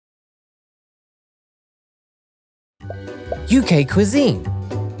UK Cuisine.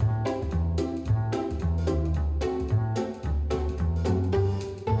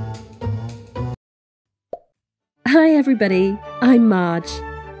 Hi everybody, I'm Marge.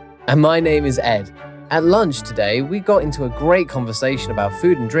 And my name is Ed. At lunch today, we got into a great conversation about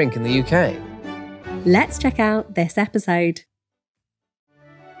food and drink in the UK. Let's check out this episode.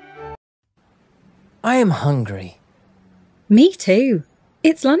 I am hungry. Me too.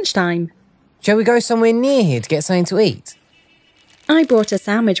 It's lunchtime. Shall we go somewhere near here to get something to eat? I brought a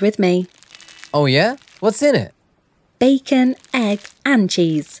sandwich with me. Oh yeah? What's in it? Bacon, egg and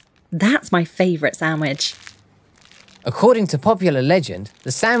cheese. That's my favourite sandwich. According to popular legend,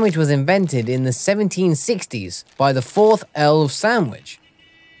 the sandwich was invented in the 1760s by the fourth Earl of Sandwich.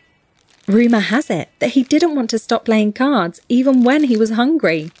 Rumour has it that he didn't want to stop playing cards even when he was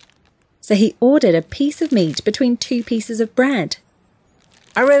hungry. So he ordered a piece of meat between two pieces of bread.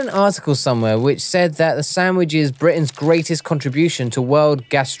 I read an article somewhere which said that the sandwich is Britain's greatest contribution to world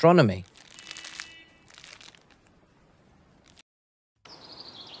gastronomy.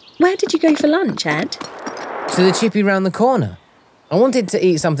 Where did you go for lunch, Ed? To the chippy round the corner. I wanted to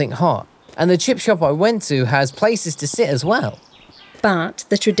eat something hot, and the chip shop I went to has places to sit as well. But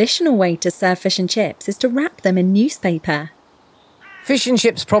the traditional way to serve fish and chips is to wrap them in newspaper. Fish and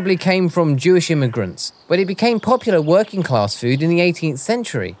chips probably came from Jewish immigrants, but it became popular working class food in the 18th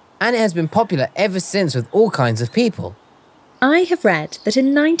century, and it has been popular ever since with all kinds of people. I have read that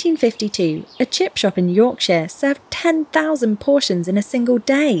in 1952, a chip shop in Yorkshire served 10,000 portions in a single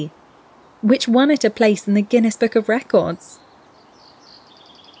day, which won it a place in the Guinness Book of Records.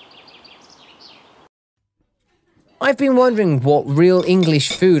 I've been wondering what real English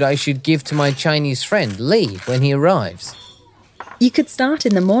food I should give to my Chinese friend, Lee, when he arrives. You could start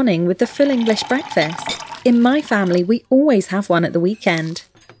in the morning with the full English breakfast. In my family, we always have one at the weekend.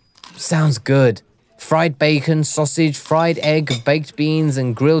 Sounds good. Fried bacon, sausage, fried egg, baked beans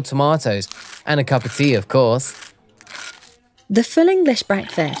and grilled tomatoes. And a cup of tea, of course. The full English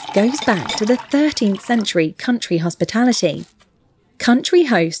breakfast goes back to the 13th century country hospitality. Country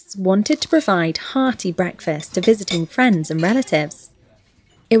hosts wanted to provide hearty breakfast to visiting friends and relatives.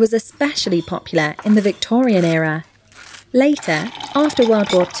 It was especially popular in the Victorian era. Later, after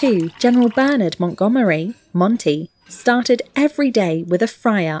World War II, General Bernard Montgomery, Monty, started every day with a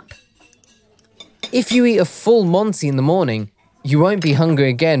fry-up. If you eat a full Monty in the morning, you won't be hungry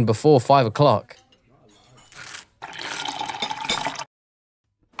again before 5 o'clock.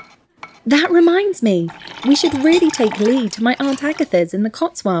 That reminds me, we should really take Lee to my Aunt Agatha's in the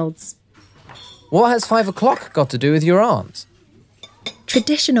Cotswolds. What has 5 o'clock got to do with your aunt?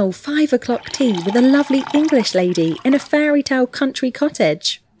 Traditional 5 o'clock tea with a lovely English lady in a fairy tale country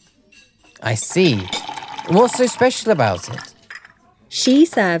cottage. I see. What's so special about it? She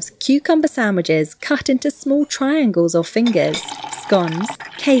serves cucumber sandwiches cut into small triangles or fingers, scones,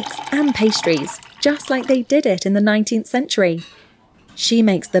 cakes and pastries, just like they did it in the 19th century. She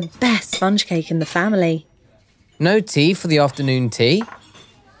makes the best sponge cake in the family. No tea for the afternoon tea?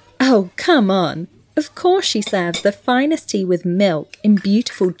 Oh, come on. Of course she serves the finest tea with milk in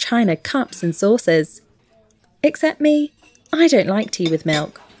beautiful china cups and saucers. Except me, I don't like tea with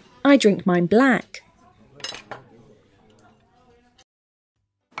milk. I drink mine black.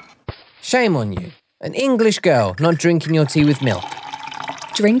 Shame on you. An English girl not drinking your tea with milk.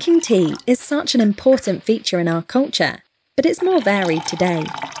 Drinking tea is such an important feature in our culture, but it's more varied today.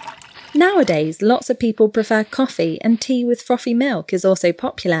 Nowadays, lots of people prefer coffee, and tea with frothy milk is also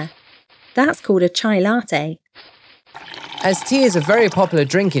popular. That's called a chai latte. As tea is a very popular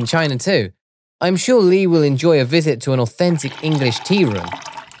drink in China too, I'm sure Lee will enjoy a visit to an authentic English tea room.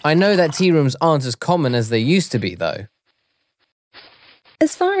 I know that tea rooms aren't as common as they used to be though.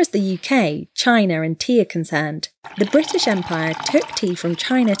 As far as the UK, China and tea are concerned, the British Empire took tea from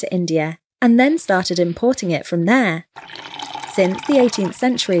China to India and then started importing it from there. Since the 18th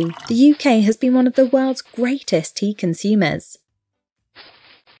century, the UK has been one of the world's greatest tea consumers.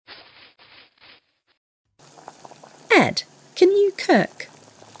 Ed, can you cook?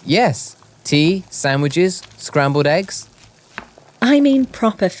 Yes. Tea, sandwiches, scrambled eggs. I mean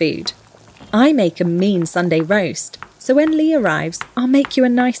proper food. I make a mean Sunday roast, so when Lee arrives, I'll make you a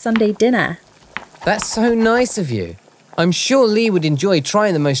nice Sunday dinner. That's so nice of you. I'm sure Lee would enjoy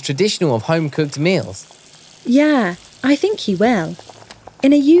trying the most traditional of home-cooked meals. Yeah, I think he will.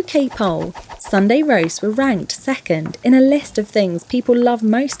 In a UK poll, Sunday roasts were ranked second in a list of things people love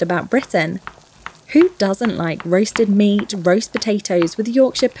most about Britain. Who doesn't like roasted meat, roast potatoes with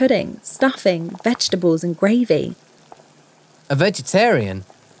Yorkshire pudding, stuffing, vegetables and gravy? A vegetarian?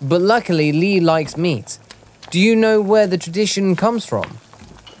 But luckily Lee likes meat. Do you know where the tradition comes from?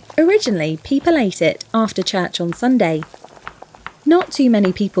 Originally, people ate it after church on Sunday, Not too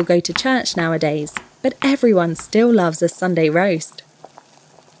many people go to church nowadays, but everyone still loves a Sunday roast.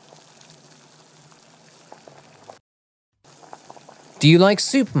 Do you like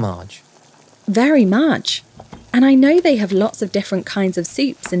soup, Marge? Very much. And I know they have lots of different kinds of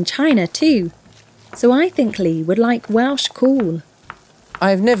soups in China too. So I think Lee would like Welsh cool.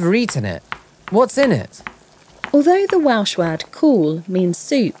 I have never eaten it. What's in it? Although the Welsh word cool means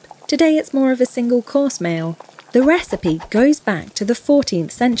soup, today it's more of a single course meal. The recipe goes back to the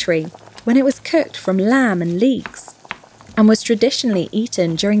 14th century, when it was cooked from lamb and leeks, and was traditionally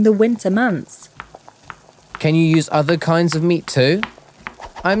eaten during the winter months. Can you use other kinds of meat too?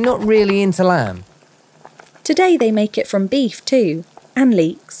 I'm not really into lamb. Today they make it from beef too, and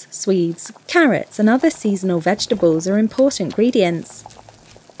leeks, swedes, carrots and other seasonal vegetables are important ingredients.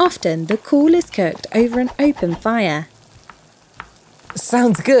 Often the cool is cooked over an open fire.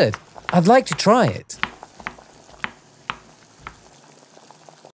 Sounds good. I'd like to try it.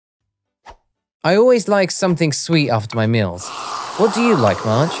 I always like something sweet after my meals. What do you like,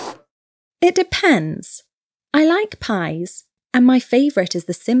 Marge? It depends. I like pies, and my favourite is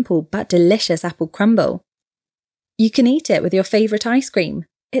the simple but delicious apple crumble. You can eat it with your favourite ice cream.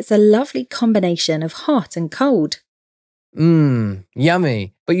 It's a lovely combination of hot and cold.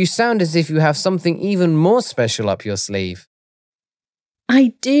 Yummy. But you sound as if you have something even more special up your sleeve.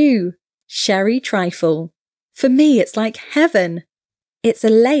 I do. Sherry trifle. For me, it's like heaven. It's a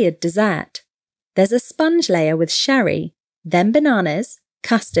layered dessert. There's a sponge layer with sherry, then bananas,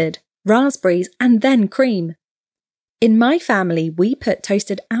 custard, raspberries, and then cream. In my family, we put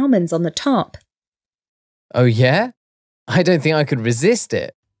toasted almonds on the top. Oh yeah? I don't think I could resist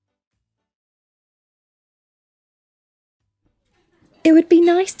it. It would be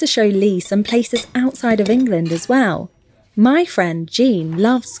nice to show Lee some places outside of England as well. My friend Jean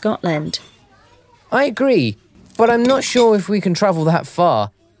loves Scotland. I agree, but I'm not sure if we can travel that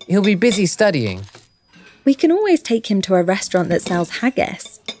far. He'll be busy studying. We can always take him to a restaurant that sells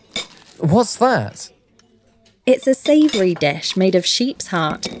haggis. What's that? It's a savoury dish made of sheep's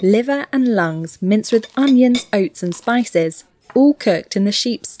heart, liver and lungs minced with onions, oats and spices, all cooked in the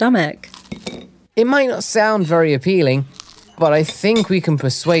sheep's stomach. It might not sound very appealing, but I think we can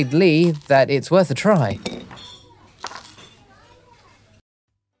persuade Lee that it's worth a try.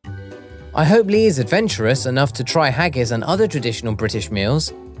 I hope Lee is adventurous enough to try haggis and other traditional British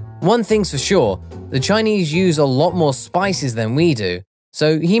meals. One thing's for sure, the Chinese use a lot more spices than we do,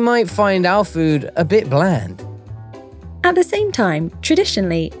 so he might find our food a bit bland. At the same time,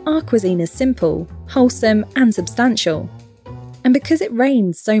 traditionally, our cuisine is simple, wholesome and substantial. And because it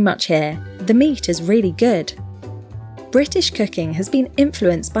rains so much here, the meat is really good. British cooking has been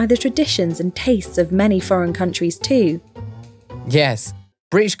influenced by the traditions and tastes of many foreign countries too. Yes,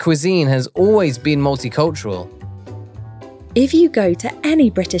 British cuisine has always been multicultural. If you go to any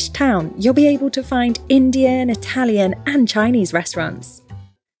British town, you'll be able to find Indian, Italian and Chinese restaurants.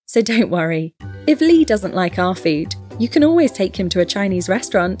 So don't worry, if Lee doesn't like our food, you can always take him to a Chinese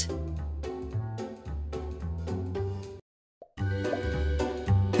restaurant.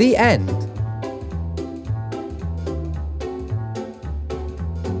 The end.